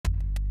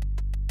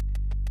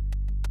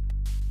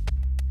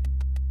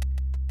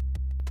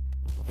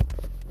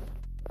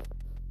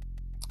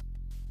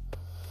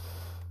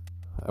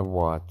I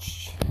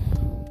watched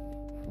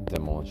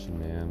Demolition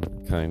Man,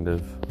 kind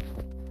of.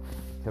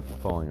 Kept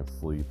falling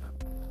asleep.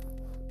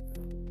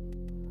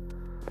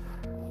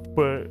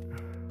 But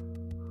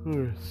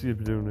see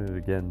if doing it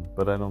again.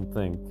 But I don't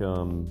think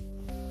I'm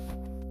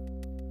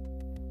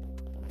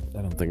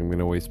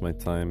gonna waste my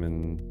time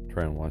and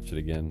try and watch it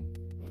again.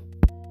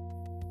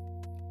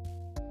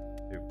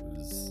 It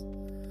was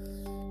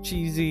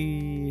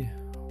cheesy.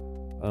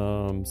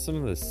 Some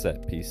of the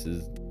set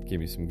pieces gave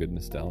me some good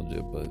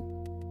nostalgia, but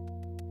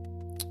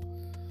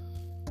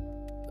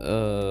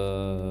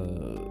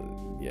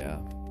yeah.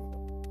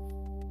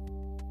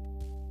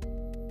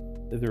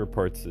 There were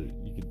parts that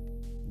you could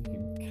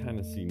kind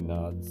of see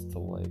nods to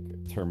like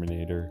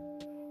Terminator.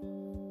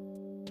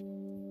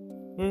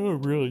 I'm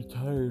really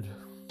tired.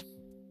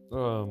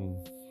 The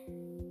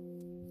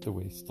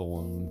way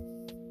Stallone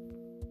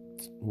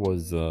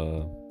was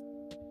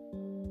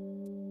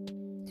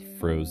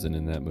frozen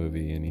in that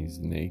movie, and he's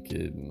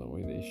naked, and the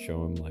way they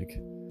show him,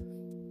 like,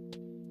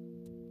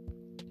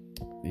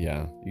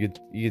 yeah, you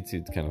could see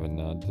it's kind of a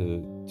nod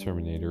to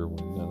Terminator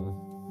when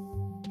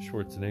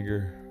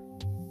Schwarzenegger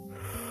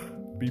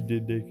beamed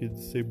in naked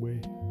the same way.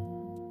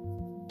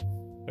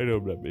 I know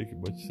I'm not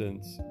making much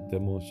sense.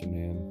 Demolition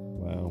Man,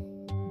 wow.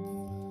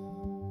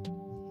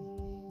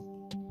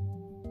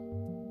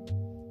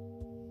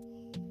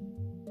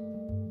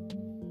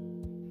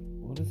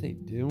 What are they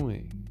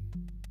doing?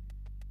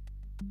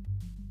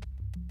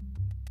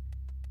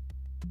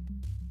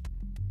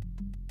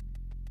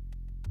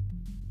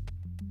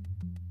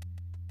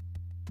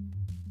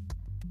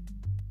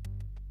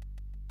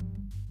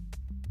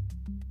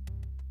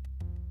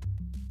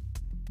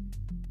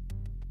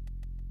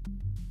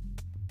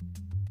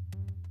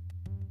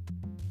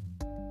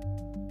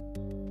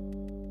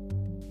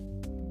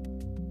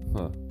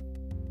 Huh.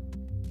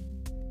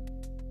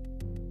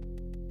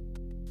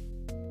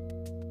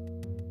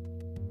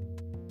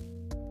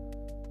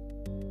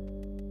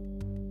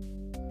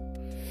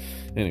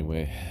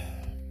 Anyway,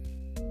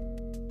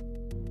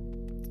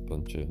 it's a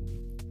bunch of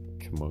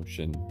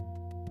commotion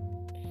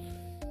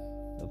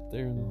out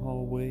there in the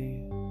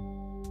hallway.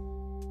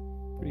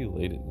 Pretty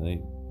late at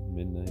night,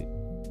 midnight.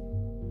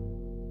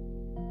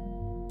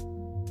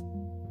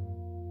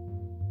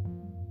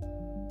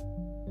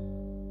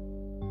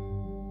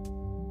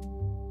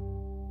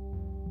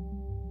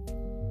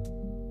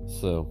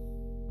 So,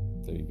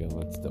 there you go.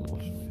 That's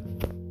Demolition Man.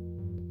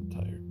 I'm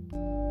tired.